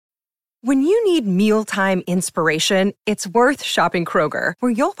When you need mealtime inspiration, it's worth shopping Kroger,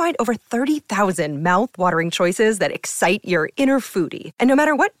 where you'll find over 30,000 mouth-watering choices that excite your inner foodie. And no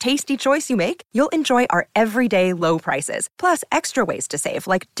matter what tasty choice you make, you'll enjoy our everyday low prices, plus extra ways to save,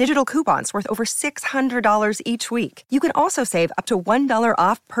 like digital coupons worth over $600 each week. You can also save up to $1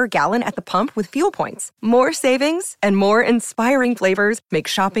 off per gallon at the pump with fuel points. More savings and more inspiring flavors make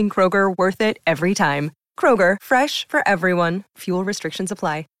shopping Kroger worth it every time. Kroger, fresh for everyone. Fuel restrictions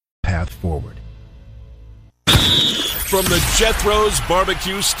apply. Path forward. From the Jethro's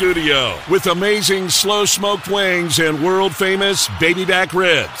Barbecue Studio, with amazing slow-smoked wings and world-famous baby back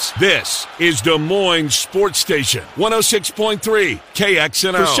ribs, this is Des Moines Sports Station, 106.3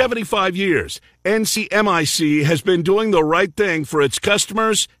 KXNO. For 75 years, NCMIC has been doing the right thing for its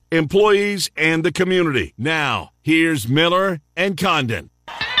customers, employees, and the community. Now, here's Miller and Condon.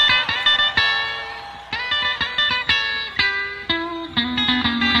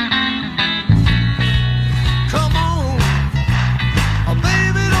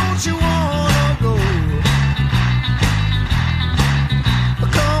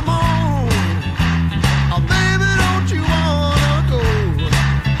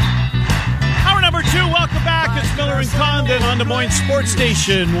 Condon on Des Moines Sports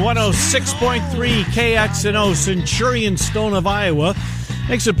Station, 106.3 KXNO, Centurion Stone of Iowa.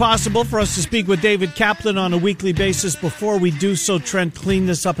 Makes it possible for us to speak with David Kaplan on a weekly basis. Before we do so, Trent, clean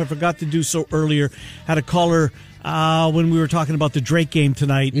this up. I forgot to do so earlier. Had a caller when we were talking about the Drake game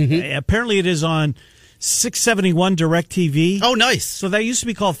tonight. Mm-hmm. Apparently it is on 671 DirecTV. Oh, nice. So that used to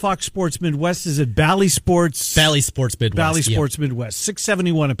be called Fox Sports Midwest. Is it Bally Sports? Bally Sports Midwest. Bally Sports Midwest.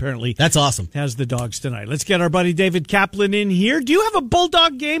 671 apparently. That's awesome. Has the Dogs tonight. Let's get our buddy David Kaplan in here. Do you have a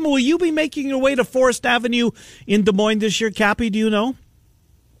Bulldog game? Will you be making your way to Forest Avenue in Des Moines this year, Cappy? Do you know?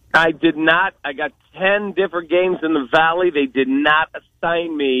 I did not. I got 10 different games in the Valley. They did not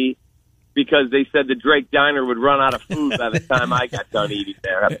assign me because they said the Drake Diner would run out of food by the time I got done eating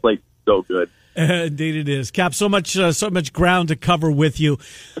there. That place is so good. Indeed it is. Cap, so much ground to cover with you.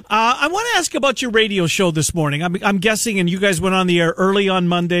 I want to ask about your radio show this morning. I'm guessing, and you guys went on the air early on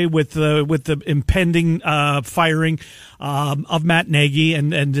Monday with the impending firing of Matt Nagy,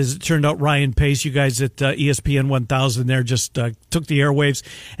 and as it turned out, Ryan Pace. You guys at ESPN 1000 there just took the airwaves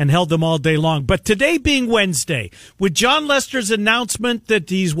and held them all day long. But today being Wednesday, with John Lester's announcement that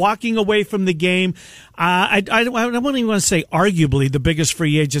he's walking away from the game, I don't even want to say arguably the biggest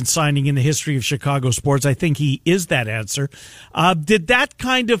free agent signing in the history of Chicago sports. I think he is that answer. Did that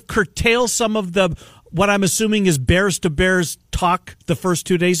kind of curtail some of the, what I'm assuming is Bears to Bears talk the first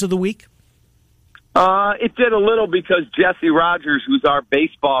 2 days of the week? It did a little because Jesse Rogers, who's our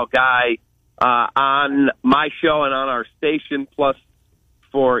baseball guy on my show and on our station, plus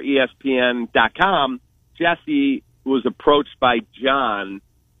for ESPN.com, Jesse was approached by John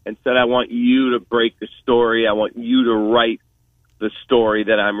and said, I want you to break the story. I want you to write the story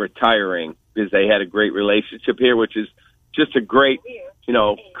that I'm retiring, because they had a great relationship here, which is just a great,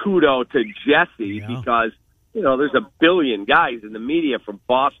 kudo to Jesse, because, there's a billion guys in the media from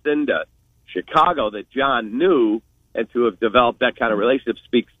Boston to Chicago that John knew, and to have developed that kind of relationship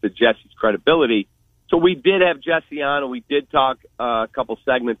speaks to Jesse's credibility. So we did have Jesse on, and we did talk a couple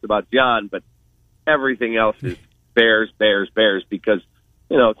segments about John, but everything else is Bears, Bears, Bears, because,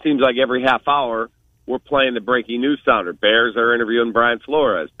 it seems like every half hour we're playing the breaking news sounder. Bears are interviewing Brian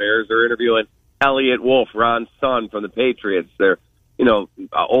Flores. Bears are interviewing Elliott Wolf, Ron's son from the Patriots. They're,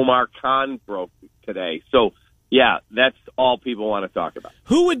 Omar Khan broke today. So, yeah, that's all people want to talk about.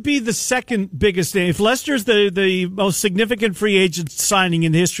 Who would be the second biggest name? If Lester's the most significant free agent signing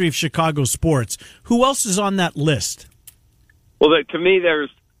in the history of Chicago sports, who else is on that list? Well, to me,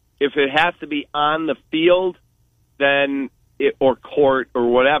 if it has to be on the field, then or court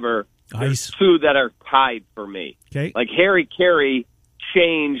or whatever, there's two that are tied for me. Okay. Like Harry Carey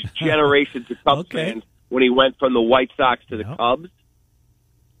changed generations of Cubs fans when he went from the White Sox to the Cubs.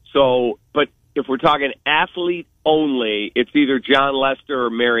 So, but if we're talking athlete only, it's either John Lester or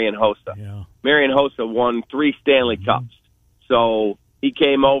Marian Hossa. Yeah. Marian Hossa won 3 Stanley Cups. So he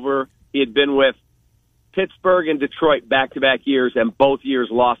came over. He had been with Pittsburgh and Detroit back-to-back years, and both years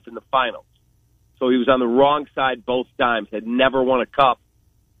lost in the finals. So he was on the wrong side both times, had never won a cup.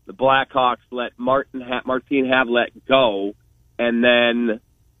 The Blackhawks let Martin Havlat go, and then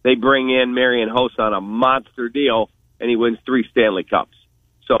they bring in Marian Hossa on a monster deal, and he wins 3 Stanley Cups.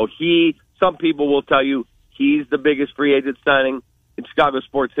 So some people will tell you he's the biggest free agent signing in Chicago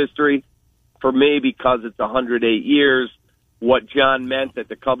sports history. For me, because it's 108 years, what John meant that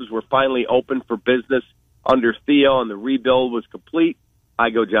the Cubs were finally open for business under Theo and the rebuild was complete,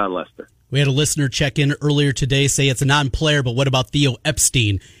 I go John Lester. We had a listener check in earlier today, say it's a non-player, but what about Theo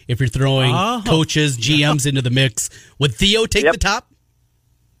Epstein? If you're throwing coaches, GMs into the mix, would Theo take the top?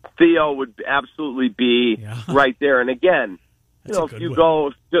 Theo would absolutely be right there. And again, if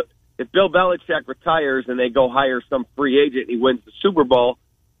Bill Belichick retires and they go hire some free agent and he wins the Super Bowl,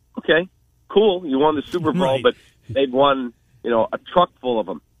 okay, cool, you won the Super Bowl, but they've won, a truck full of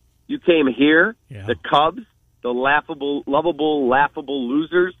them. You came here, the Cubs, the lovable, laughable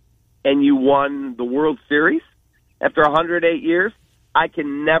losers, and you won the World Series after 108 years. I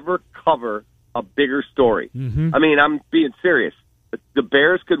can never cover a bigger story. I mean, I'm being serious. The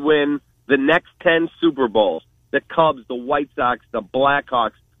Bears could win the next 10 Super Bowls. The Cubs, the White Sox, the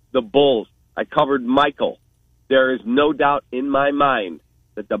Blackhawks, the Bulls. I covered Michael. There is no doubt in my mind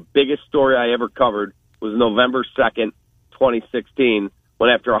that the biggest story I ever covered was November 2nd, 2016, when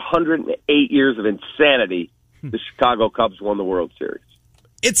after 108 years of insanity, the Chicago Cubs won the World Series.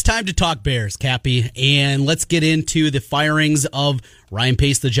 It's time to talk Bears, Cappy, and let's get into the firings of Ryan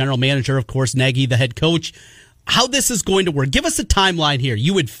Pace, the general manager, of course, Nagy, the head coach. How this is going to work. Give us a timeline here.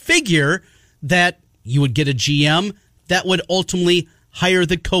 You would figure that you would get a GM that would ultimately hire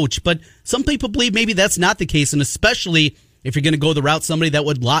the coach, but some people believe maybe that's not the case, and especially if you're going to go the route somebody that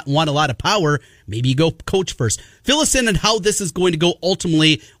would want a lot of power, maybe you go coach first. Fill us in on how this is going to go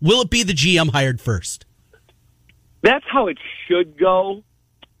ultimately. Will it be the GM hired first? That's how it should go,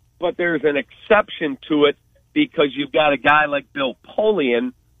 but there's an exception to it because you've got a guy like Bill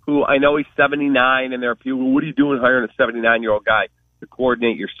Polian, who I know he's 79, and there are people, what are you doing hiring a 79-year-old guy to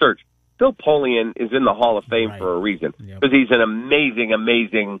coordinate your search? Bill Polian is in the Hall of Fame for a reason, because he's an amazing,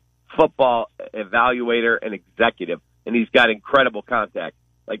 amazing football evaluator and executive, and he's got incredible contacts.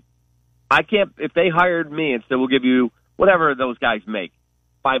 Like, I can't, if they hired me and said, we'll give you whatever those guys make,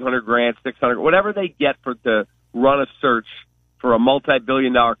 $500,000, $600,000, whatever they get to run a search for a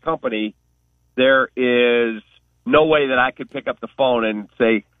multi-billion-dollar company, there is no way that I could pick up the phone and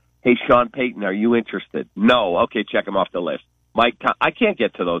say, hey, Sean Payton, are you interested? No. Okay, check him off the list. Mike, I can't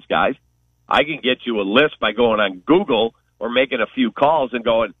get to those guys. I can get you a list by going on Google or making a few calls and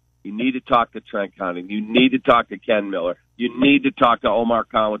going, you need to talk to Trent Condon. You need to talk to Ken Miller. You need to talk to Omar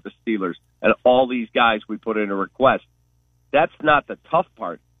Khan with the Steelers. And all these guys we put in a request. That's not the tough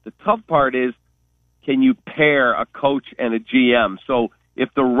part. The tough part is, can you pair a coach and a GM? So if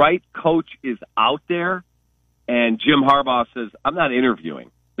the right coach is out there and Jim Harbaugh says, I'm not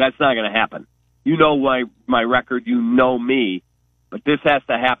interviewing, that's not going to happen. You know my record, you know me, but this has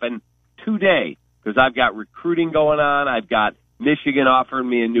to happen today because I've got recruiting going on. I've got Michigan offering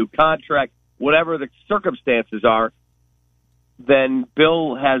me a new contract. Whatever the circumstances are, then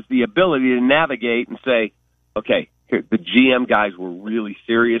Bill has the ability to navigate and say, okay, here, the GM guys we're really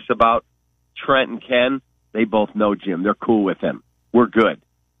serious about, Trent and Ken, they both know Jim. They're cool with him. We're good.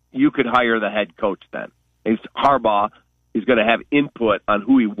 You could hire the head coach then. Harbaugh is going to have input on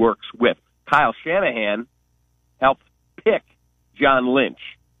who he works with. Kyle Shanahan helped pick John Lynch.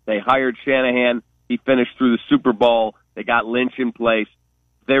 They hired Shanahan. He finished through the Super Bowl. They got Lynch in place.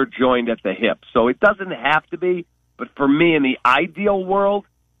 They're joined at the hip. So it doesn't have to be, but for me, in the ideal world,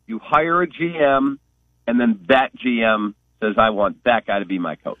 you hire a GM, and then that GM says, I want that guy to be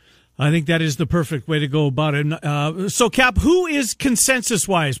my coach. I think that is the perfect way to go about it. So, Cap, who is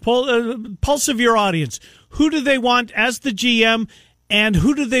consensus-wise, pulse of your audience, who do they want as the GM, and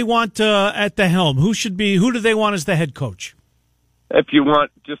who do they want at the helm? Who do they want as the head coach? If you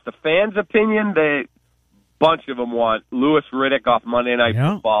want just the fans' opinion, a bunch of them want Louis Riddick off Monday Night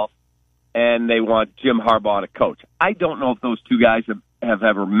Football, and they want Jim Harbaugh to coach. I don't know if those two guys have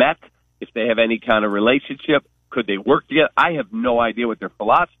ever met, if they have any kind of relationship. Could they work together? I have no idea what their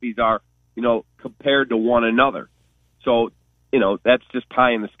philosophies are, compared to one another. So, that's just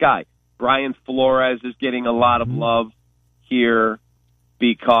pie in the sky. Brian Flores is getting a lot of love here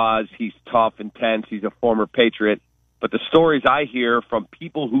because he's tough, intense. He's a former Patriot. But the stories I hear from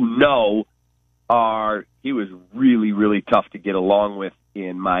people who know are he was really, really tough to get along with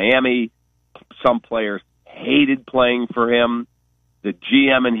in Miami. Some players hated playing for him. The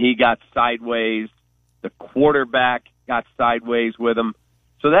GM and he got sideways. The quarterback got sideways with him.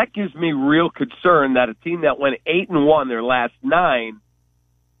 So that gives me real concern that a team that went 8-1 their last 9,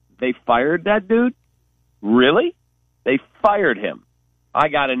 they fired that dude? Really? They fired him. I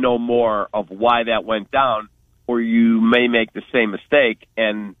got to know more of why that went down, or you may make the same mistake.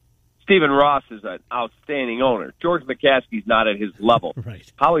 And Stephen Ross is an outstanding owner. George McCaskey's not at his level.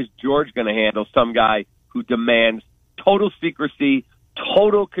 Right. How is George going to handle some guy who demands total secrecy,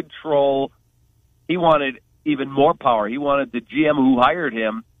 total control? He wanted even more power. He wanted the GM who hired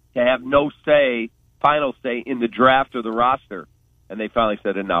him to have no say, final say, in the draft or the roster. and they finally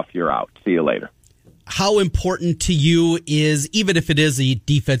said, enough, you're out. See you later. How important to you is, even if it is a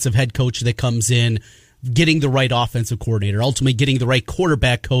defensive head coach that comes in, getting the right offensive coordinator, ultimately getting the right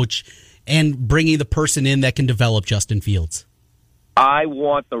quarterback coach, and bringing the person in that can develop Justin Fields? I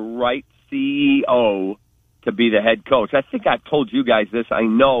want the right CEO to be the head coach. I think I've told you guys this. I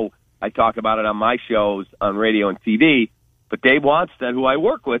know I talk about it on my shows on radio and TV, but Dave Wanstead, who I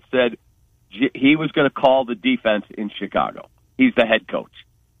work with, said he was going to call the defense in Chicago. He's the head coach.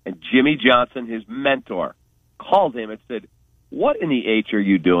 And Jimmy Johnson, his mentor, called him and said, what in the H are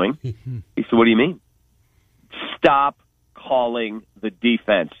you doing? He said, what do you mean? Stop calling the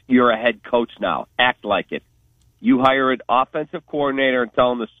defense. You're a head coach now. Act like it. You hire an offensive coordinator and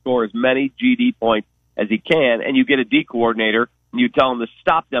tell him to score as many GD points as he can, and you get a D coordinator and you tell him to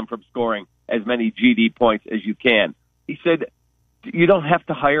stop them from scoring as many GD points as you can. He said, you don't have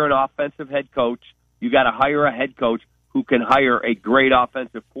to hire an offensive head coach. You got to hire a head coach who can hire a great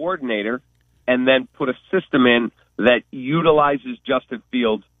offensive coordinator and then put a system in that utilizes Justin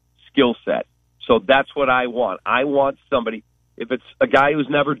Fields' skill set. So that's what I want. I want somebody, if it's a guy who's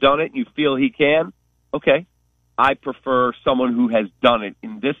never done it and you feel he can, okay. I prefer someone who has done it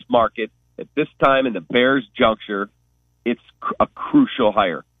in this market at this time in the Bears juncture. It's a crucial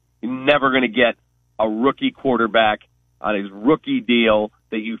hire. You're never going to get a rookie quarterback on his rookie deal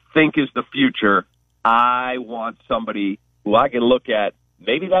that you think is the future. I want somebody who I can look at.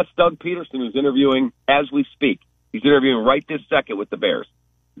 Maybe that's Doug Peterson, who's interviewing as we speak. He's interviewing right this second with the Bears.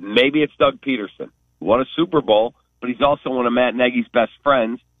 Maybe it's Doug Peterson, who won a Super Bowl, but he's also one of Matt Nagy's best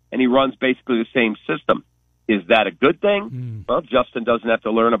friends, and he runs basically the same system. Is that a good thing? Well, Justin doesn't have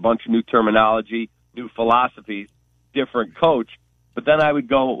to learn a bunch of new terminology, new philosophies, different coach. But then I would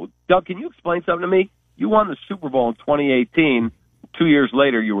go, Doug, can you explain something to me? You won the Super Bowl in 2018. 2 years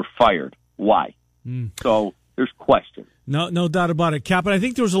later, you were fired. Why? So there's questions. No doubt about it, Cap. And I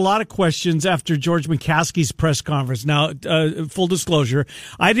think there was a lot of questions after George McCaskey's press conference. Now, full disclosure,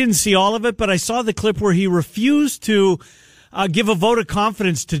 I didn't see all of it, but I saw the clip where he refused to give a vote of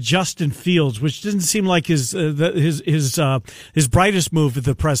confidence to Justin Fields, which didn't seem like his brightest move at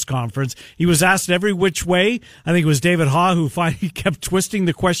the press conference. He was asked every which way. I think it was David Haw who finally kept twisting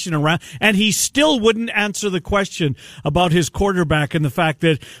the question around, and he still wouldn't answer the question about his quarterback and the fact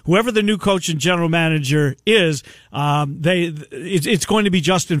that whoever the new coach and general manager is, it's going to be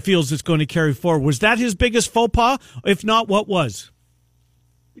Justin Fields that's going to carry forward. Was that his biggest faux pas? If not, what was?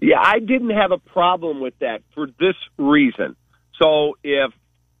 Yeah, I didn't have a problem with that for this reason. So if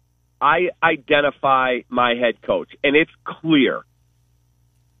I identify my head coach, and it's clear,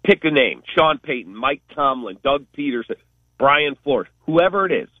 pick a name, Sean Payton, Mike Tomlin, Doug Peterson, Brian Flores, whoever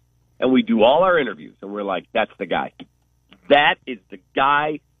it is, and we do all our interviews, and we're like, that's the guy. That is the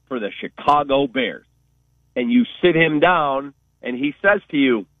guy for the Chicago Bears. And you sit him down, and he says to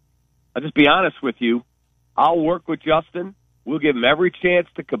you, I'll just be honest with you, I'll work with Justin. We'll give him every chance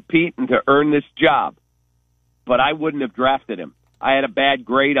to compete and to earn this job. But I wouldn't have drafted him. I had a bad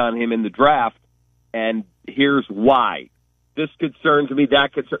grade on him in the draft, and here's why. This concerns me,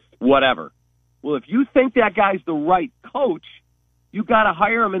 that concerns, whatever. Well, if you think that guy's the right coach, you got to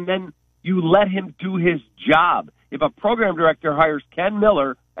hire him, and then you let him do his job. If a program director hires Ken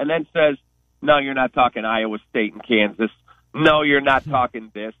Miller and then says, no, you're not talking Iowa State and Kansas, no, you're not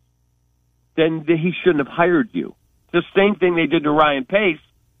talking this, then he shouldn't have hired you. The same thing they did to Ryan Pace.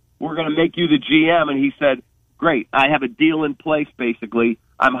 We're going to make you the GM. And he said, great, I have a deal in place, basically.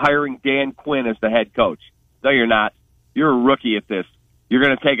 I'm hiring Dan Quinn as the head coach. No, you're not. You're a rookie at this. You're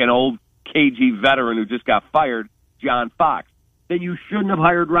going to take an old KG veteran who just got fired, John Fox. Then you shouldn't have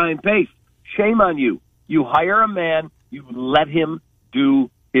hired Ryan Pace. Shame on you. You hire a man, you let him do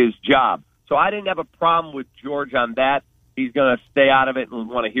his job. So I didn't have a problem with George on that. He's going to stay out of it and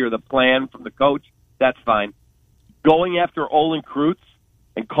want to hear the plan from the coach. That's fine. Going after Olin Kreutz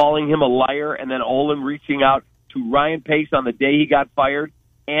and calling him a liar, and then Olin reaching out to Ryan Pace on the day he got fired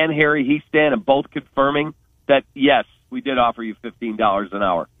and Harry Hiestand, and both confirming that, yes, we did offer you $15 an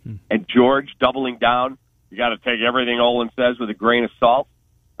hour. And George doubling down, you got to take everything Olin says with a grain of salt.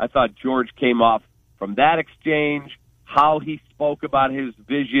 I thought George came off from that exchange, how he spoke about his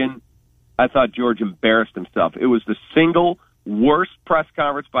vision. I thought George embarrassed himself. It was the single worst press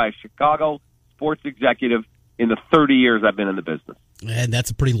conference by a Chicago sports executive in the 30 years I've been in the business. And that's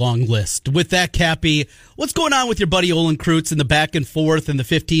a pretty long list. With that, Cappy, what's going on with your buddy Olin Kreutz and the back and forth and the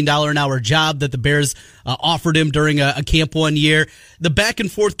 $15 an hour job that the Bears offered him during a camp one year? The back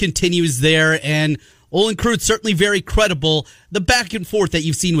and forth continues there, and Olin Kreutz certainly very credible. The back and forth that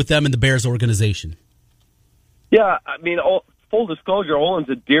you've seen with them in the Bears organization. Yeah, I mean, full disclosure, Olin's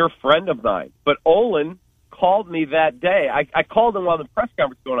a dear friend of mine. But Olin called me that day. I called him while the press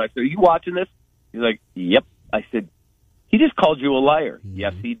conference was going on. I said, are you watching this? He's like, yep. I said, he just called you a liar. Mm-hmm.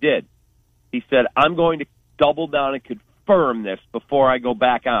 Yes, he did. He said, I'm going to double down and confirm this before I go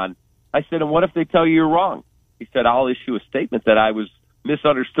back on. I said, and what if they tell you you're wrong? He said, I'll issue a statement that I was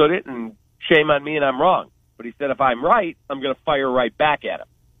misunderstood it and shame on me and I'm wrong. But he said, if I'm right, I'm going to fire right back at him.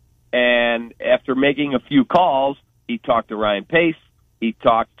 And after making a few calls, he talked to Ryan Pace. He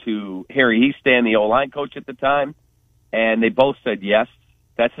talked to Harry Hiestand, the O-line coach at the time, and they both said, yes,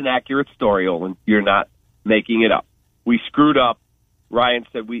 that's an accurate story, Olin. You're not making it up. We screwed up. Ryan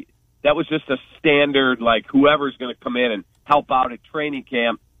said that was just a standard, like whoever's going to come in and help out at training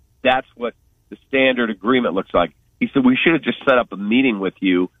camp, that's what the standard agreement looks like. He said, we should have just set up a meeting with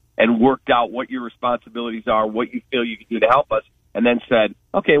you and worked out what your responsibilities are, what you feel you can do to help us, and then said,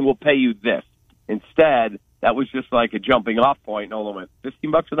 okay, we'll pay you this. Instead, that was just like a jumping off point. Nolan went,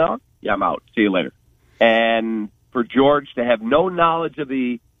 $15 an hour? Yeah, I'm out. See you later. And for George to have no knowledge of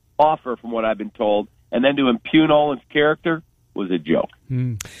the offer from what I've been told, and then to impugn Olin's character was a joke.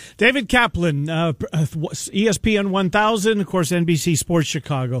 David Kaplan, ESPN 1000, of course, NBC Sports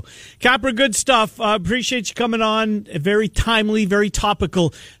Chicago. Capra, good stuff. Appreciate you coming on. Very timely, very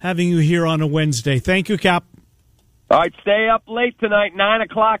topical having you here on a Wednesday. Thank you, Cap. All right, stay up late tonight, 9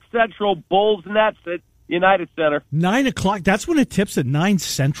 o'clock Central, Bulls Nets at United Center. 9 o'clock? That's when it tips at 9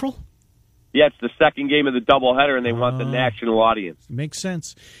 Central? Yeah, it's the second game of the doubleheader, and they want the national audience. Makes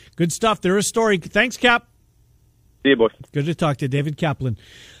sense. Good stuff. There is a story. Thanks, Cap. See you, boys. Good to talk to David Kaplan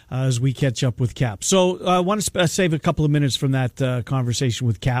as we catch up with Cap. So I want to save a couple of minutes from that conversation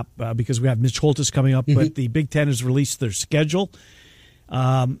with Cap because we have Mitch Holthus coming up, but the Big Ten has released their schedule.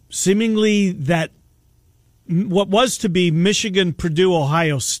 Seemingly that what was to be Michigan, Purdue,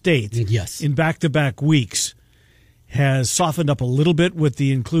 Ohio State in back-to-back weeks has softened up a little bit with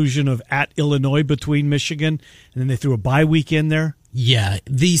the inclusion of at Illinois between Michigan, and then they threw a bye week in there. Yeah,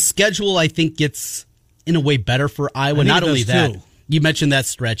 the schedule, I think, gets in a way better for Iowa. Not only that, you mentioned that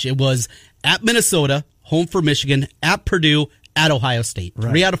stretch. It was at Minnesota, home for Michigan, at Purdue, at Ohio State.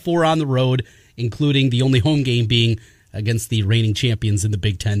 Right. 3 out of 4 on the road, including the only home game being against the reigning champions in the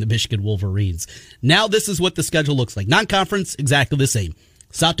Big Ten, the Michigan Wolverines. Now this is what the schedule looks like. Non-conference, exactly the same.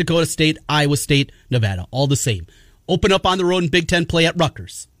 South Dakota State, Iowa State, Nevada, all the same. Open up on the road in Big Ten play at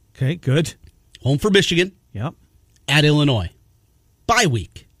Rutgers. Okay, good. Home for Michigan. Yep. At Illinois. Bye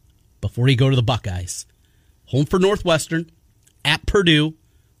week before you go to the Buckeyes. Home for Northwestern. At Purdue.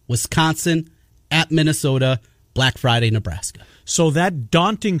 Wisconsin. At Minnesota. Black Friday, Nebraska. So that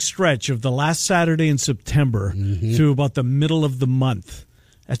daunting stretch of the last Saturday in September through about the middle of the month,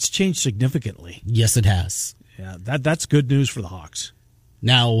 that's changed significantly. Yes, it has. Yeah, that's good news for the Hawks.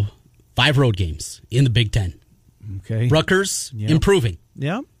 Now, 5 road games in the Big Ten. Okay. Rutgers, improving.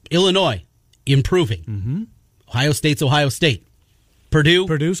 Yeah. Illinois, improving. Ohio State's Ohio State.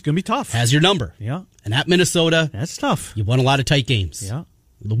 Purdue's going to be tough. Has your number. Yeah. And at Minnesota, that's tough. You won a lot of tight games. Yeah.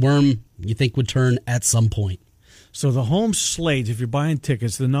 The worm, you think, would turn at some point. So the home slate, if you're buying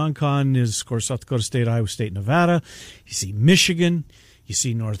tickets, the non-con is, of course, South Dakota State, Iowa State, Nevada. You see Michigan, you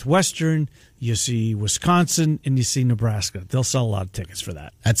see Northwestern, you see Wisconsin, and you see Nebraska. They'll sell a lot of tickets for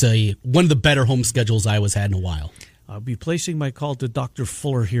that. That's one of the better home schedules Iowa's had in a while. I'll be placing my call to Dr.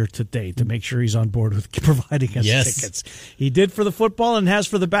 Fuller here today to make sure he's on board with providing us tickets. He did for the football and has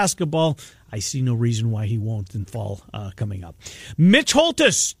for the basketball. I see no reason why he won't in fall coming up. Mitch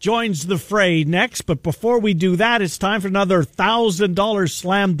Holthus joins the fray next, but before we do that, it's time for another $1,000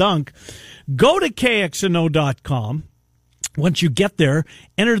 slam dunk. Go to KXNO.com. Once you get there,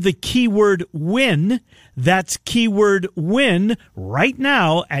 enter the keyword WIN. That's keyword WIN right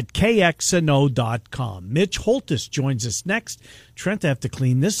now at KXNO.com. Mitch Holthus joins us next. Trent, I have to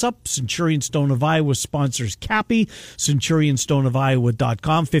clean this up. Centurion Stone of Iowa sponsors Cappy.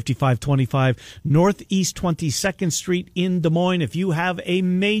 CenturionStoneofIowa.com, 5525 Northeast 22nd Street in Des Moines. If you have a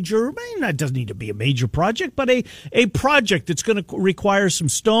major, it doesn't need to be a major project, but a project that's going to require some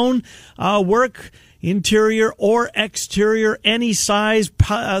stone work, interior or exterior, any size.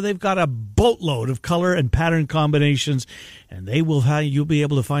 They've got a boatload of color and pattern combinations, and you'll be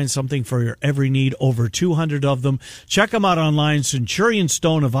able to find something for your every need. Over 200 of them. Check them out online,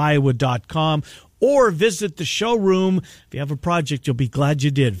 CenturionStoneofIowa.com, or visit the showroom. If you have a project, you'll be glad you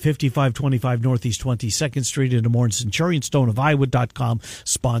did. 5525 Northeast 22nd Street in Des Moines. CenturionStoneofIowa.com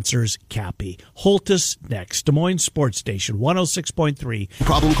sponsors Cappy. Holthus next. Des Moines Sports Station 106.3.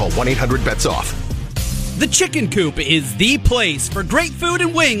 Problem, call 1-800-BETS-OFF. The Chicken Coop is the place for great food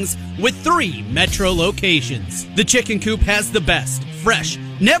and wings with 3 metro locations. The Chicken Coop has the best, fresh,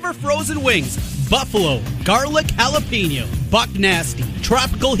 never frozen wings. Buffalo, garlic jalapeno, buck nasty,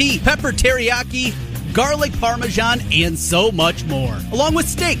 tropical heat, pepper teriyaki, garlic parmesan, and so much more. Along with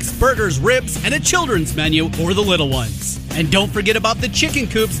steaks, burgers, ribs, and a children's menu for the little ones. And don't forget about the Chicken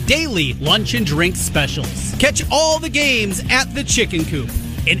Coop's daily lunch and drink specials. Catch all the games at the Chicken Coop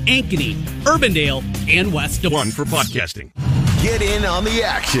in Ankeny, Urbandale, and West Des Moines. One for podcasting. Get in on the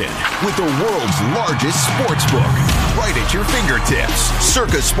action with the world's largest sports book right at your fingertips.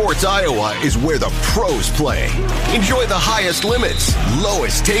 Circa Sports Iowa is where the pros play. Enjoy the highest limits,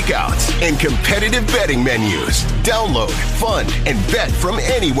 lowest takeouts, and competitive betting menus. Download, fund, and bet from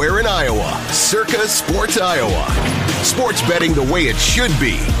anywhere in Iowa. Circa Sports Iowa. Sports betting the way it should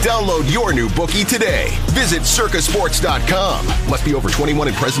be. Download your new bookie today. Visit circasports.com. Must be over 21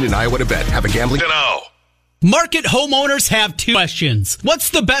 and present in Iowa to bet. Have a gambling... No. Market homeowners have two questions. What's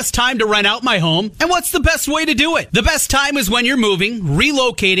the best time to rent out my home? And what's the best way to do it? The best time is when you're moving,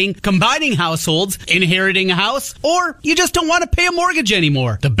 relocating, combining households, inheriting a house, or you just don't want to pay a mortgage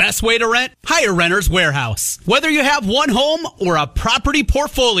anymore. The best way to rent? Hire Renters Warehouse. Whether you have one home or a property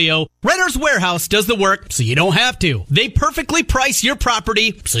portfolio, Renters Warehouse does the work so you don't have to. They perfectly price your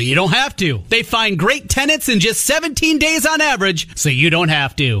property so you don't have to. They find great tenants in just 17 days on average so you don't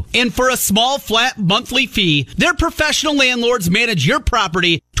have to. And for a small flat monthly fee, their professional landlords manage your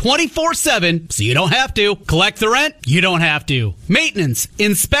property 24/7 so you don't have to. Collect the rent? You don't have to. Maintenance,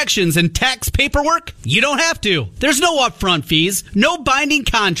 inspections, and tax paperwork? You don't have to. There's no upfront fees, no binding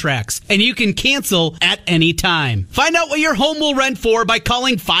contracts, and you can cancel at any time. Find out what your home will rent for by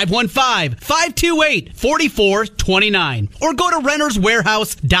calling 515-528-4429 or go to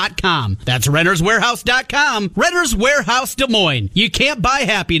renterswarehouse.com. That's renterswarehouse.com. Renters Warehouse Des Moines. You can't buy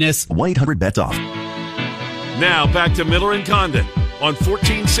happiness. 1-800 bets off. Now back to Miller and Condon on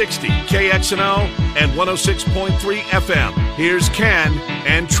 1460 KXNO and 106.3 FM. Here's Ken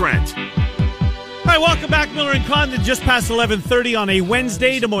and Trent. All right, welcome back, Miller and Condon. Just past 11:30 on a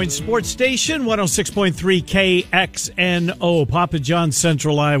Wednesday, Des Moines Sports Station, 106.3 KXNO, Papa John's,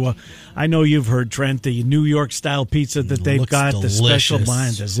 Central Iowa. I know you've heard, Trent, the New York-style pizza that they've got, delicious. the special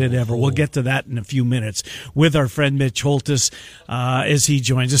line. Does it ever? We'll get to that in a few minutes with our friend Mitch Holtis as he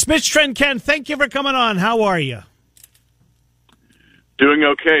joins us. Mitch, Trent, Ken, thank you for coming on. How are you? Doing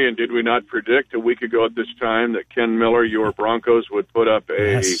okay, and did we not predict a week ago at this time that Ken Miller, your Broncos, would put up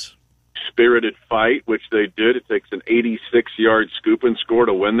a spirited fight, which they did? It takes an 86-yard scoop and score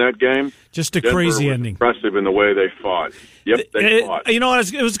to win that game. Just a Denver crazy was ending. Impressive in the way they fought. Yep, they fought. You know,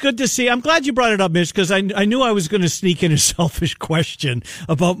 it was good to see. I'm glad you brought it up, Mitch, because I knew I was going to sneak in a selfish question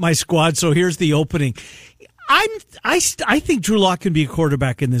about my squad, so here's the opening. I think Drew Lock can be a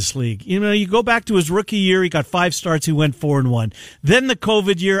quarterback in this league. You know, you go back to his rookie year, he got 5 starts, he went 4-1. Then the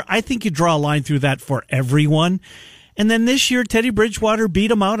COVID year, I think you draw a line through that for everyone. And then this year, Teddy Bridgewater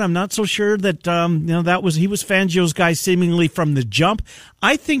beat him out. I'm not so sure that he was Fangio's guy seemingly from the jump.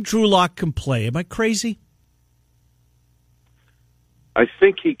 I think Drew Lock can play. Am I crazy? I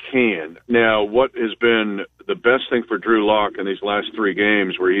think he can. Now, what has been the best thing for Drew Lock in these last 3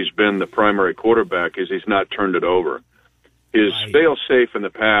 games where he's been the primary quarterback is he's not turned it over. His fail-safe in the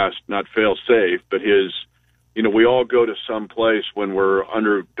past, not fail-safe, but his, we all go to some place when we're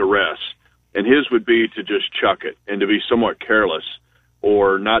under duress, and his would be to just chuck it and to be somewhat careless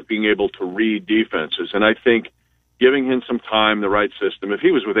or not being able to read defenses. And I think giving him some time, the right system, if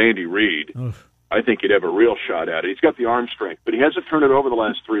he was with Andy Reid, I think he'd have a real shot at it. He's got the arm strength, but he hasn't turned it over the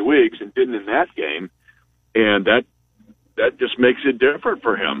last 3 weeks and didn't in that game, and that just makes it different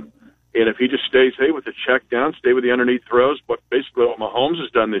for him. And if he just stays, with the check down, stay with the underneath throws, but basically what Mahomes has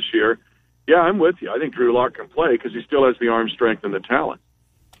done this year, I'm with you. I think Drew Lock can play because he still has the arm strength and the talent.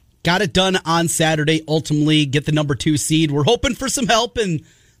 Got it done on Saturday, ultimately get the number 2 seed. We're hoping for some help, and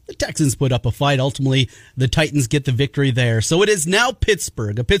the Texans put up a fight. Ultimately, the Titans get the victory there. So it is now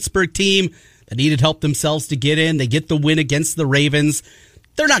Pittsburgh, a Pittsburgh team that needed help themselves to get in. They get the win against the Ravens.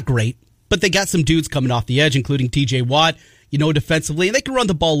 They're not great, but they got some dudes coming off the edge, including T.J. Watt, defensively. And they can run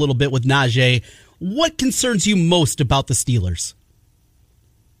the ball a little bit with Najee. What concerns you most about the Steelers?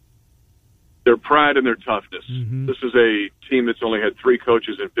 Their pride and their toughness. Mm-hmm. This is a team that's only had 3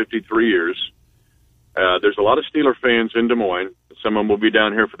 coaches in 53 years. There's a lot of Steeler fans in Des Moines. Some of them will be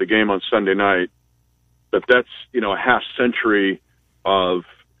down here for the game on Sunday night. But that's, a half century of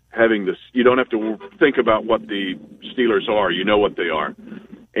having this. You don't have to think about what the Steelers are. You know what they are.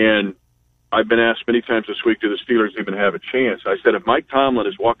 And I've been asked many times this week, do the Steelers even have a chance? I said, if Mike Tomlin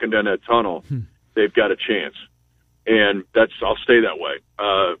is walking down that tunnel, they've got a chance. And I'll stay that way.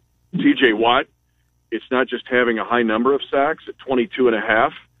 T.J. Watt, it's not just having a high number of sacks at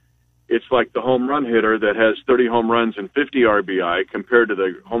 22.5. It's like the home run hitter that has 30 home runs and 50 RBI compared to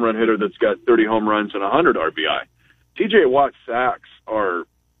the home run hitter that's got 30 home runs and 100 RBI. T.J. Watt's sacks are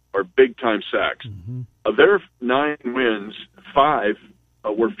are big-time sacks. Of their 9 wins, 5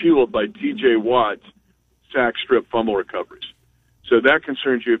 were fueled by T.J. Watt's sack, strip, fumble recoveries. So that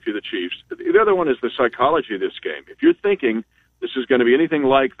concerns you if you're the Chiefs. The other one is the psychology of this game. If you're thinking this is going to be anything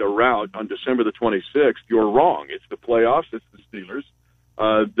like the rout on December the 26th, you're wrong. It's the playoffs. It's the Steelers.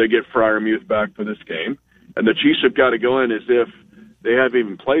 They get Freiermuth back for this game. And the Chiefs have got to go in as if they haven't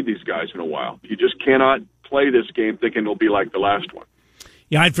even played these guys in a while. You just cannot play this game thinking it'll be like the last one.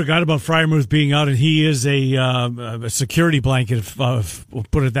 Yeah, I'd forgot about Freiermuth being out, and he is a security blanket, if we'll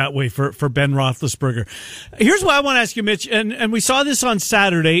put it that way, for Ben Roethlisberger. Here's what I want to ask you, Mitch, and we saw this on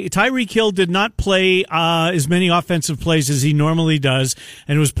Saturday. Tyreek Hill did not play as many offensive plays as he normally does,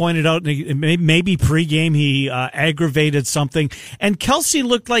 and it was pointed out maybe pregame he aggravated something. And Kelsey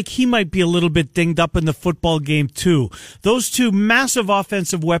looked like he might be a little bit dinged up in the football game, too. Those two massive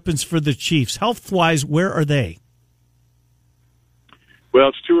offensive weapons for the Chiefs, health-wise, where are they? Well,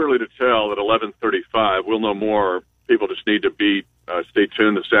 it's too early to tell at 11:35. We'll know more. People just need to stay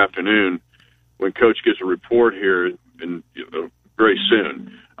tuned this afternoon when Coach gives a report here, and very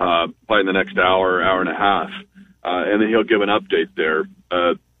soon, probably in the next hour and a half, and then he'll give an update there.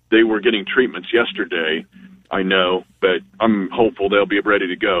 They were getting treatments yesterday, I know, but I'm hopeful they'll be ready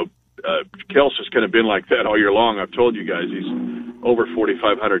to go. Kels has kind of been like that all year long. I've told you guys he's over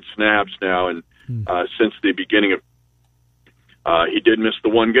 4,500 snaps now, and since the beginning of he did miss the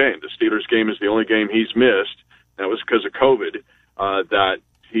one game. The Steelers game is the only game he's missed. That was because of COVID that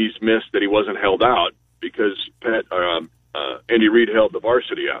he's missed, that he wasn't held out because Andy Reid held the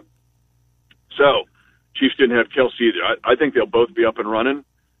varsity out. So Chiefs didn't have Kelsey either. I think they'll both be up and running,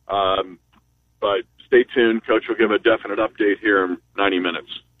 but stay tuned. Coach will give a definite update here in 90 minutes.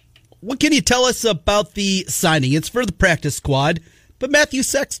 What can you tell us about the signing? It's for the practice squad, but Matthew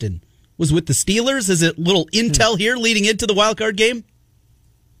Sexton was with the Steelers. Is it little intel here leading into the wild card game?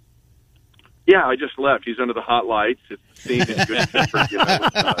 Yeah, I just left. He's under the hot lights. It's seen in good temper, with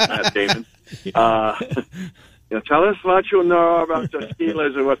Matt Damon. Tell us what you know about the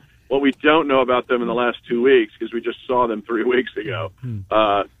Steelers and what we don't know about them in the last 2 weeks, because we just saw them 3 weeks ago.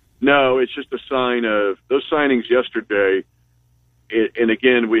 No, it's just a sign of those signings yesterday. And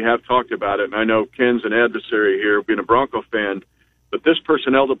again, we have talked about it, and I know Ken's an adversary here, being a Bronco fan, but this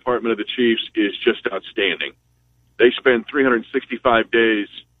personnel department of the Chiefs is just outstanding. They spend 365 days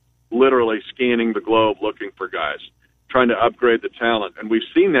literally scanning the globe looking for guys, trying to upgrade the talent. And we've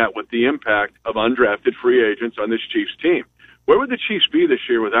seen that with the impact of undrafted free agents on this Chiefs team. Where would the Chiefs be this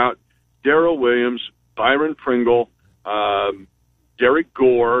year without Darrell Williams, Byron Pringle, Derek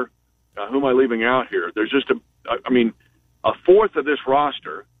Gore? Who am I leaving out here? There's just a fourth of this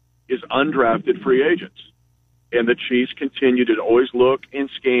roster is undrafted free agents. And the Chiefs continue to always look and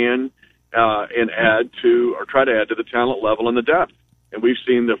scan and try to add to the talent level and the depth. And we've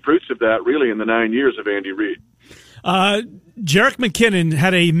seen the fruits of that really in the 9 years of Andy Reid. Jerick McKinnon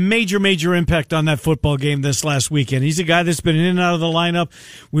had a major impact on that football game this last weekend. He's a guy that's been in and out of the lineup.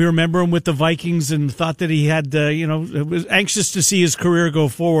 We remember him with the Vikings and thought that he had, was anxious to see his career go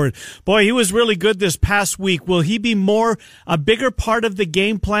forward. Boy, he was really good this past week. Will he be a bigger part of the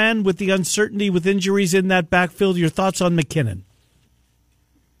game plan with the uncertainty with injuries in that backfield? Your thoughts on McKinnon?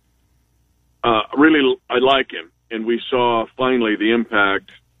 Really, I like him. And we saw finally the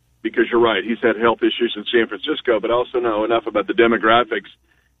impact, because you're right, he's had health issues in San Francisco, but also know enough about the demographics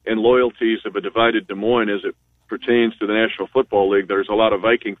and loyalties of a divided Des Moines as it pertains to the National Football League. There's a lot of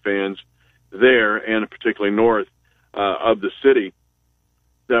Viking fans there, and particularly north of the city,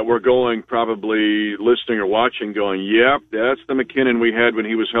 that were going, probably listening or watching, going, yep, that's the McKinnon we had when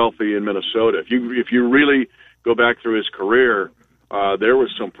he was healthy in Minnesota. If you really go back through his career, there was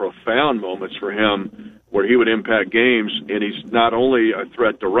some profound moments for him where he would impact games, and he's not only a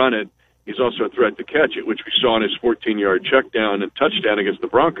threat to run it, he's also a threat to catch it, which we saw in his 14-yard check down and touchdown against the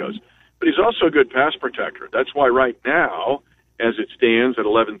Broncos. But he's also a good pass protector. That's why right now, as it stands at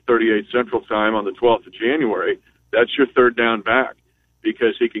 11:38 Central Time on the 12th of January, that's your third down back,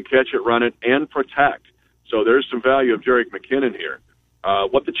 because he can catch it, run it, and protect. So there's some value of Jerick McKinnon here.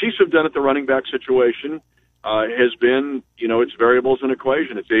 What the Chiefs have done at the running back situation has been, it's variables in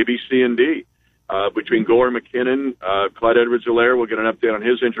equation. It's A, B, C, and D. Between Gore and McKinnon, Clyde Edwards-Helaire will get an update on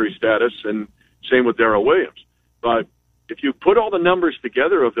his injury status, and same with Darrell Williams. But if you put all the numbers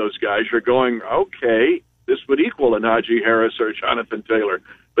together of those guys, you're going, okay, this would equal a Najee Harris or Jonathan Taylor,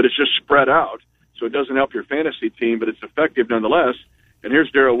 but it's just spread out, so it doesn't help your fantasy team, but it's effective nonetheless. And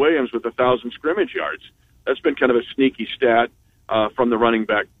here's Darrell Williams with 1,000 scrimmage yards. That's been kind of a sneaky stat from the running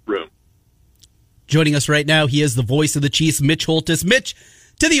back room. Joining us right now, he is the voice of the Chiefs, Mitch Holthus. Mitch,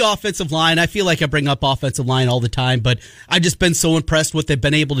 to the offensive line. I feel like I bring up offensive line all the time, but I've just been so impressed what they've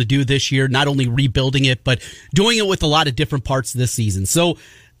been able to do this year, not only rebuilding it, but doing it with a lot of different parts this season. So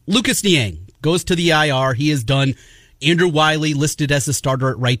Lucas Niang goes to the IR. He is done. Andrew Wiley listed as a starter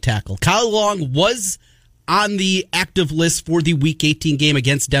at right tackle. Kyle Long was on the active list for the Week 18 game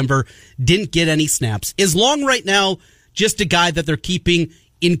against Denver. Didn't get any snaps. Is Long right now just a guy that they're keeping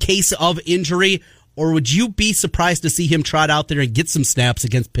in case of injury, or would you be surprised to see him trot out there and get some snaps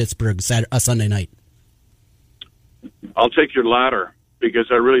against Pittsburgh Sunday night? I'll take your latter, because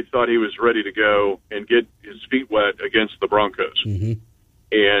I really thought he was ready to go and get his feet wet against the Broncos. Mm-hmm.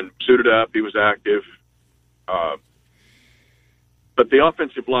 And suited up, he was active. But the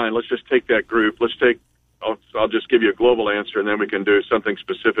offensive line, let's just take that group. I'll just give you a global answer, and then we can do something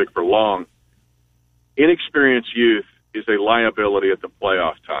specific for Long. Inexperienced youth is a liability at the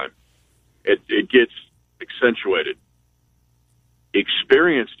playoff time. It gets accentuated.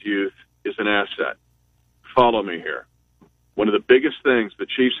 Experienced youth is an asset. Follow me here. One of the biggest things the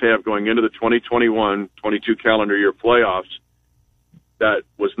Chiefs have going into the 2021-22 calendar year playoffs that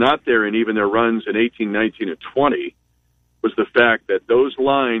was not there in even their runs in 18, 19, and 20 was the fact that those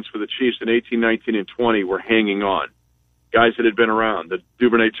lines for the Chiefs in 18, 19, and 20 were hanging on. Guys that had been around, the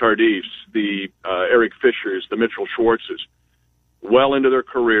Duvernay Tardifs, the Eric Fishers, the Mitchell Schwartzes, well into their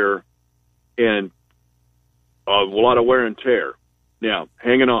career, and a lot of wear and tear. Now,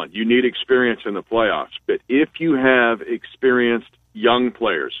 hanging on. You need experience in the playoffs. But if you have experienced young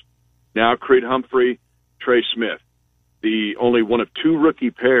players, now Creed Humphrey, Trey Smith, the only one of two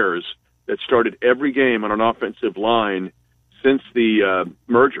rookie pairs that started every game on an offensive line since the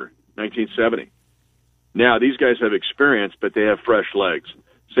merger, 1970. Now, these guys have experience, but they have fresh legs.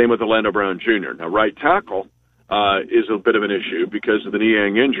 Same with Orlando Brown Jr. Now, right tackle is a bit of an issue because of the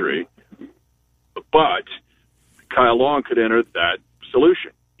Niang injury, but Kyle Long could enter that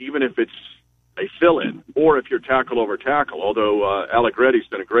solution, even if it's a fill-in or if you're tackle over tackle, although Alec Reddy's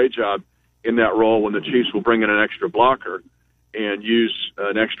done a great job in that role when the Chiefs will bring in an extra blocker and use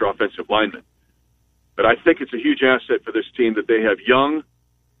an extra offensive lineman. But I think it's a huge asset for this team that they have young,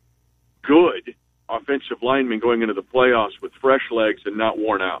 good offensive linemen going into the playoffs with fresh legs and not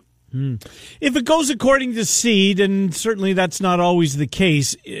worn out. If it goes according to seed, and certainly that's not always the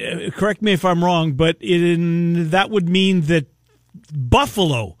case, correct me if I'm wrong, but that would mean that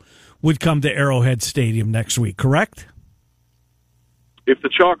Buffalo would come to Arrowhead Stadium next week, correct? If the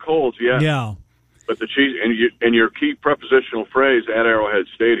chalk holds, yeah. Yeah. But the Chiefs, and your key prepositional phrase, at Arrowhead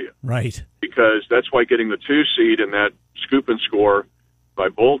Stadium. Right. Because that's why getting the 2 seed and that scoop and score by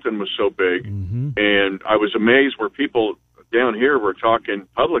Bolton was so big. Mm-hmm. And I was amazed where people down here were talking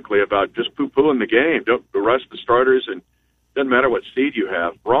publicly about just poo-pooing the game. Don't rest the starters, and doesn't matter what seed you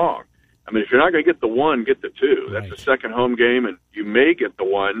have. Wrong. I mean, if you're not going to get the 1, get the 2. That's right. a second home game, and you may get the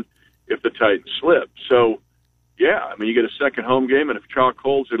 1 if the Titans slip. So, yeah, I mean, you get a second home game, and if chalk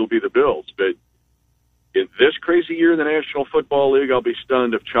holds, it'll be the Bills. But in this crazy year in the National Football League, I'll be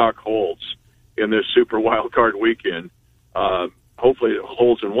stunned if chalk holds in this Super Wild Card weekend. Hopefully it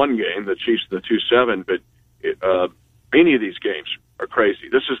holds in one game, the Chiefs in the 2-7, but any of these games are crazy.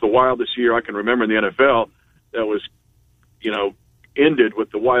 This is the wildest year I can remember in the NFL that was, ended with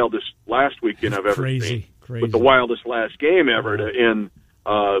the wildest last weekend I've ever seen. Crazy. With the wildest last game ever to end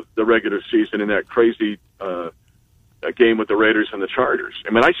the regular season in that crazy game with the Raiders and the Chargers.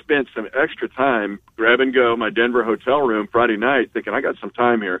 I mean, I spent some extra time grab and go my Denver hotel room Friday night thinking I got some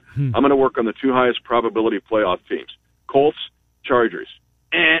time here. I'm going to work on the 2 highest probability playoff teams. Colts, Chargers.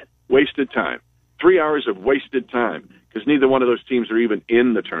 Wasted time. 3 hours of wasted time because neither one of those teams are even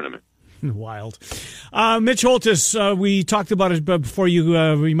in the tournament. Wild. Mitch Holthus, we talked about it before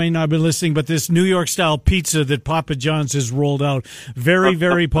you may not have been listening, but this New York-style pizza that Papa John's has rolled out, very,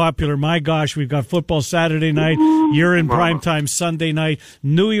 very popular. My gosh, we've got football Saturday night. You're in primetime Sunday night.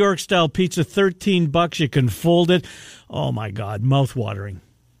 New York-style pizza, $13. You can fold it. Oh, my God, mouth-watering.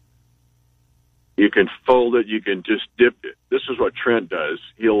 You can fold it. You can just dip it. This is what Trent does.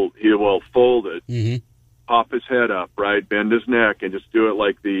 He will fold it, pop his head up, right, bend his neck, and just do it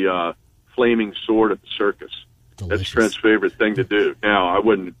like the flaming sword at the circus. Delicious. That's Trent's favorite thing to do. Now, I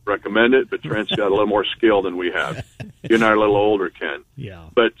wouldn't recommend it, but Trent's got a little more skill than we have. You and I are a little older, Ken. Yeah.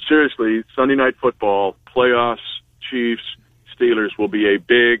 But seriously, Sunday Night Football, playoffs, Chiefs, Steelers will be a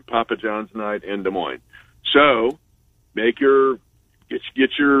big Papa John's night in Des Moines. So, get your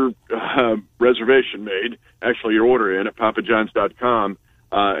reservation made, actually your order in at papajohns.com,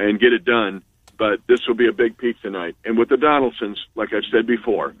 and get it done. But this will be a big pizza night. And with the Donaldsons, like I've said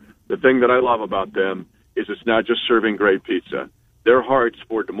before, the thing that I love about them is it's not just serving great pizza. Their hearts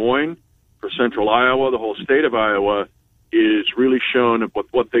for Des Moines, for Central Iowa, the whole state of Iowa, is really shown with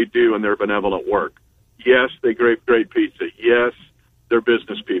what they do in their benevolent work. Yes, they great pizza. Yes, they're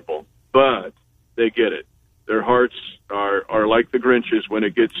business people, but they get it. Their hearts are like the Grinch's when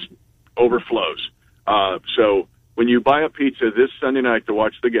it gets overflows. So when you buy a pizza this Sunday night to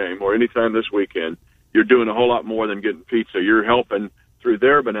watch the game or anytime this weekend, you're doing a whole lot more than getting pizza. You're helping through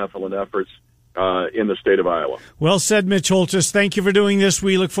their benevolent efforts in the state of Iowa. Well said, Mitch Holthus. Thank you for doing this.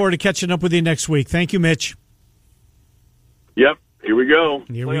 We look forward to catching up with you next week. Thank you, Mitch. Yep. Here we go.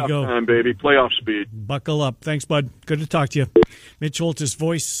 Here Playoff we go. Time, baby. Playoff speed. Buckle up. Thanks, bud. Good to talk to you. Mitch Holthus,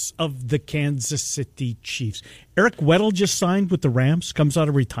 voice of the Kansas City Chiefs. Eric Weddle just signed with the Rams, comes out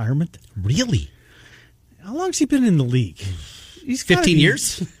of retirement. Really? How long's he been in the league? He's 15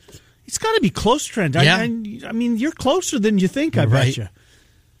 years? He's got to be close, Trent. Yeah. I mean, you're closer than you think, I bet you.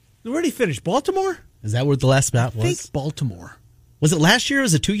 Where did he finish? Baltimore? Is that where the last spot was? I think Baltimore. Was it last year or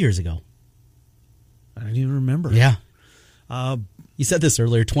was it 2 years ago? I don't even remember. Yeah. You said this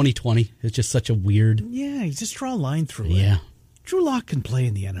earlier, 2020. It's just such a weird... Yeah, you just draw a line through it. Yeah. Drew Lock can play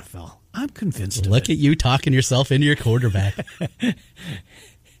in the NFL. I'm convinced of Look it. at you talking yourself into your quarterback.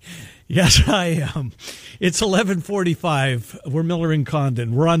 Yes, I am. It's 11:45. We're Miller and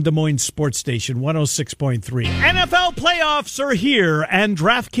Condon. We're on Des Moines Sports Station 106.3. NFL playoffs are here, and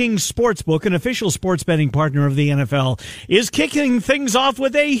DraftKings Sportsbook, an official sports betting partner of the NFL, is kicking things off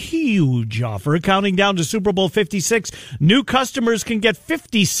with a huge offer. Counting down to Super Bowl 56, new customers can get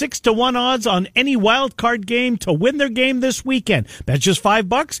 56-1 odds on any wild card game to win their game this weekend. Bet just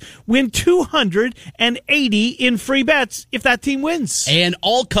 $5, win $280 in free bets if that team wins. And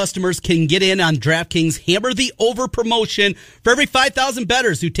all customers can get in on DraftKings Hammer the Over promotion. For every 5,000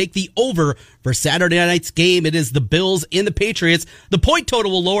 bettors who take the over for Saturday night's game, it is the Bills and the Patriots. The point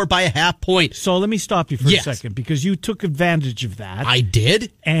total will lower by a half point. So let me stop you for a second, because you took advantage of that. I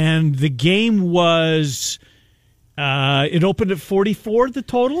did. And the game was... it opened at 44, the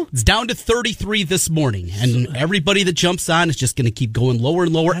total? It's down to 33 this morning, and everybody that jumps on is just going to keep going lower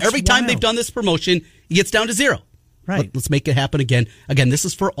and lower. That's Every time wild. they've done this promotion, it gets down to 0. Right. Let's make it happen again. Again, this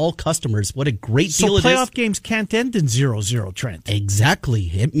is for all customers. What a great deal it is. So playoff games can't end in 0-0, Trent. Exactly.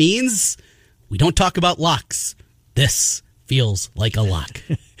 It means we don't talk about locks. This feels like a lock.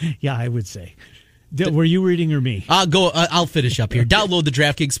 Yeah, I would say. Were you reading or me? I'll finish up here. Download the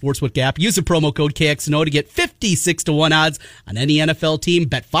DraftKings Sportsbook app. Use the promo code KXNO to get 56-1 odds on any NFL team.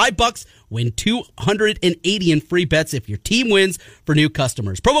 Bet $5, win $280 in free bets if your team wins for new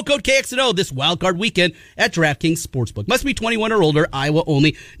customers. Promo code KXNO this wildcard weekend at DraftKings Sportsbook. Must be 21 or older. Iowa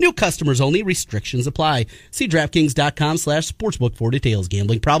only. New customers only. Restrictions apply. See DraftKings.com/sportsbook for details.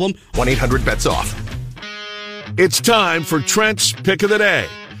 Gambling problem? 1-800-BETS-OFF. It's time for Trent's Pick of the Day.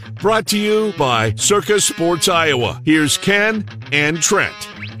 Brought to you by Circa Sports Iowa. Here's Ken and Trent.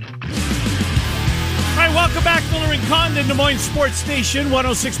 All right, welcome back, Miller and Condon, Des Moines Sports Station,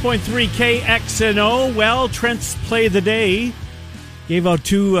 106.3 KXNO. Well, Trent's play of the day gave out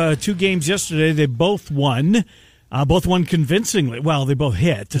two games yesterday. They both won. Both won convincingly. Well, they both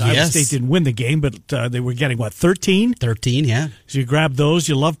hit. Yes. Iowa State didn't win the game, but they were getting, 13? 13, yeah. So you grab those.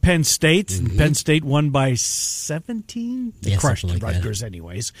 You love Penn State. Mm-hmm. Penn State won by 17. They crushed like Rutgers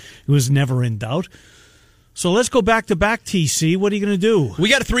anyways. It was never in doubt. So let's go back-to-back, TC. What are you going to do? We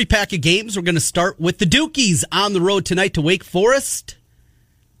got a 3-pack of games. We're going to start with the Dukies on the road tonight to Wake Forest.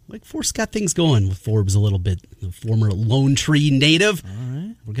 Wake Forest got things going with Forbes a little bit, the former Lone Tree native. All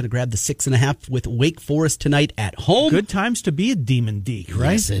right. We're going to grab the 6.5 with Wake Forest tonight at home. Good times to be a Demon Deke,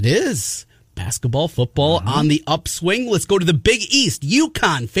 right? Yes, it is. Basketball, football on the upswing. Let's go to the Big East.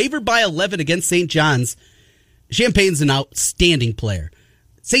 UConn favored by 11 against St. John's. Champagne's an outstanding player.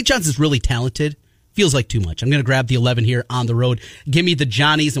 St. John's is really talented. Feels like too much. I'm going to grab the 11 here on the road. Give me the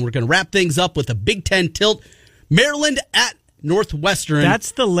Johnnies, and we're going to wrap things up with a Big Ten tilt. Maryland at Northwestern.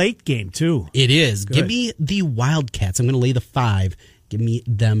 That's the late game, too. It is. Good. Give me the Wildcats. I'm going to lay the 5. Give me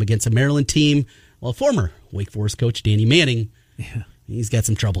them against a Maryland team. Well, former Wake Forest coach Danny Manning, he's got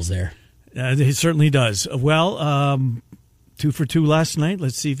some troubles there. He certainly does. Well, 2 for 2 last night.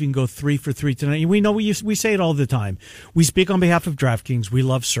 Let's see if you can go 3 for 3 tonight. We know we say it all the time. We speak on behalf of DraftKings. We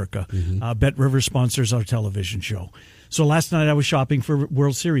love Circa. Mm-hmm. Bet River sponsors our television show. So last night I was shopping for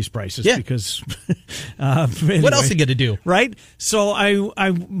World Series prices because anyway, what else are you going to do? Right? So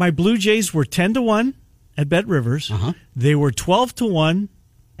my Blue Jays were 10-1 at Bet Rivers. Uh-huh. They were 12-1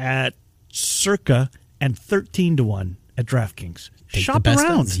 at Circa and 13-1 at DraftKings. Take Shop the best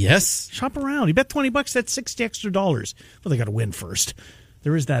around. odds. Yes. Shop around. You bet $20, that's $60 extra. Well, they got to win first.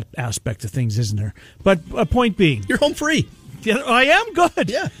 There is that aspect of things, isn't there? But a point being, You're home free. yeah, I am good.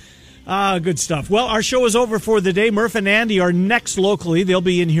 Yeah. Good stuff. Well, our show is over for the day. Murph and Andy are next locally. They'll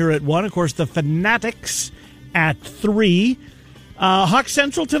be in here at 1. Of course, the Fanatics at 3. Hawk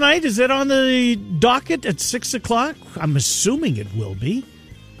Central tonight, is it on the docket at 6 o'clock? I'm assuming it will be.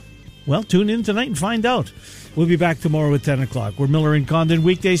 Well, tune in tonight and find out. We'll be back tomorrow at 10 o'clock. We're Miller and Condon,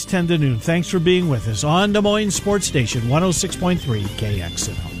 weekdays 10 to noon. Thanks for being with us on Des Moines Sports Station, 106.3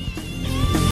 KXNO.